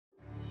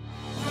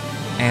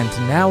And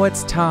now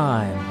it's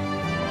time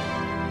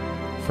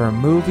for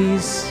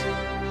Movies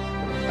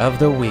of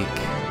the Week.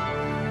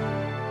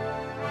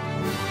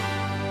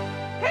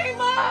 Hey,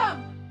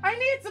 Mom! I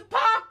need some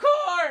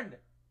popcorn!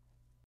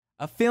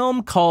 A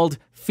film called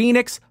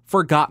Phoenix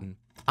Forgotten.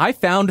 I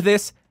found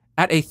this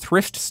at a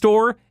thrift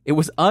store. It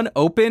was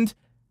unopened.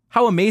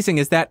 How amazing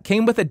is that?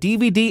 Came with a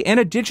DVD and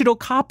a digital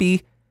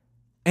copy,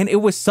 and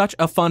it was such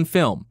a fun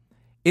film.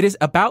 It is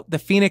about the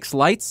Phoenix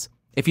Lights.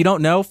 If you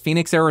don't know,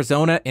 Phoenix,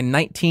 Arizona in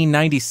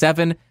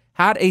 1997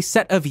 had a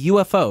set of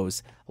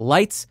UFOs,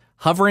 lights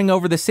hovering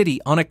over the city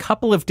on a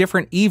couple of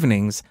different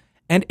evenings,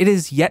 and it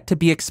is yet to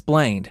be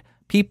explained.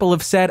 People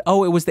have said,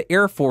 oh, it was the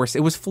Air Force,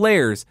 it was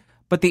flares,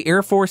 but the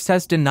Air Force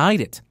has denied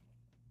it.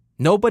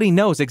 Nobody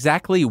knows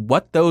exactly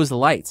what those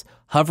lights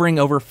hovering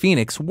over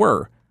Phoenix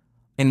were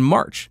in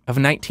March of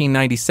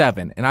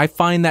 1997, and I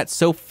find that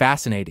so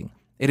fascinating.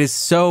 It is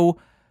so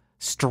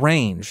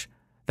strange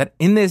that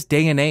in this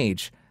day and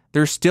age,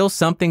 there's still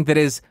something that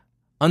is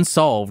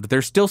unsolved.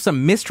 There's still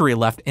some mystery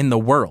left in the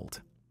world.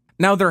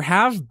 Now, there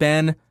have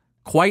been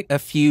quite a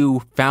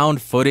few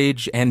found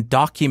footage and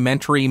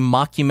documentary,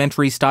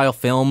 mockumentary style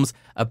films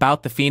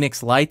about the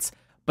Phoenix Lights,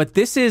 but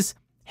this is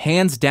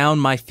hands down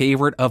my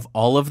favorite of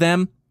all of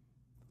them.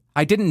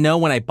 I didn't know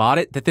when I bought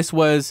it that this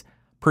was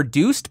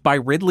produced by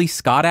Ridley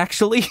Scott,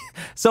 actually,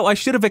 so I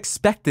should have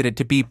expected it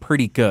to be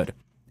pretty good.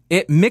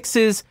 It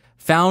mixes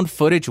found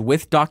footage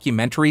with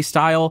documentary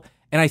style,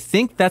 and I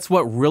think that's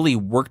what really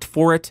worked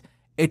for it.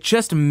 It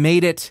just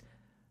made it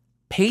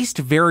paced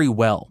very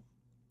well.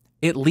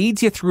 It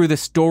leads you through the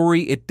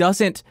story. It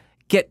doesn't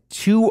get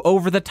too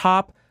over the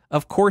top.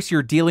 Of course,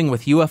 you're dealing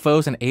with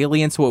UFOs and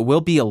aliens, so it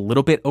will be a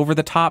little bit over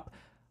the top.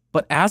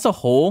 But as a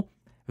whole,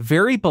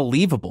 very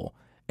believable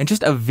and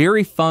just a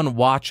very fun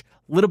watch.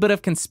 A little bit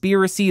of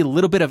conspiracy, a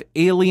little bit of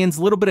aliens,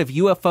 a little bit of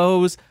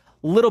UFOs,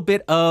 a little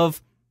bit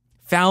of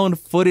found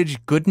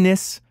footage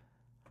goodness.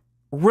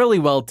 Really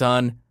well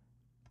done.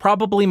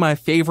 Probably my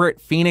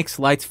favorite Phoenix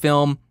Lights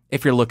film,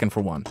 if you're looking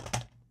for one.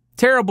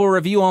 Terrible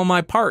review on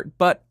my part,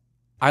 but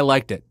I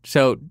liked it.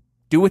 So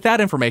do with that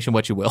information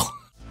what you will.